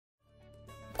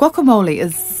Guacamole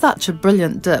is such a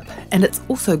brilliant dip, and it's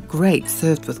also great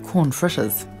served with corn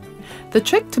fritters. The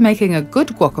trick to making a good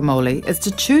guacamole is to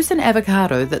choose an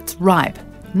avocado that's ripe,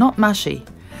 not mushy.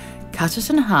 Cut it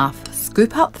in half,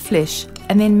 scoop out the flesh,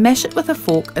 and then mash it with a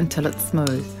fork until it's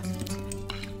smooth.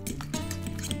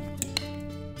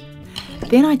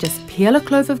 Then I just peel a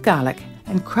clove of garlic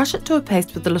and crush it to a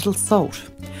paste with a little salt.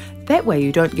 That way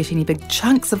you don't get any big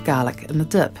chunks of garlic in the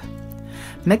dip.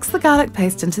 Mix the garlic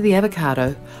paste into the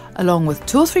avocado, along with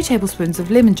 2 or 3 tablespoons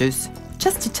of lemon juice,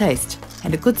 just to taste,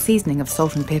 and a good seasoning of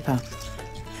salt and pepper.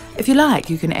 If you like,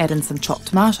 you can add in some chopped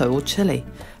tomato or chilli,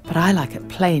 but I like it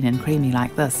plain and creamy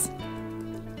like this.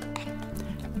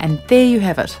 And there you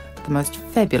have it, the most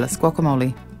fabulous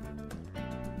guacamole.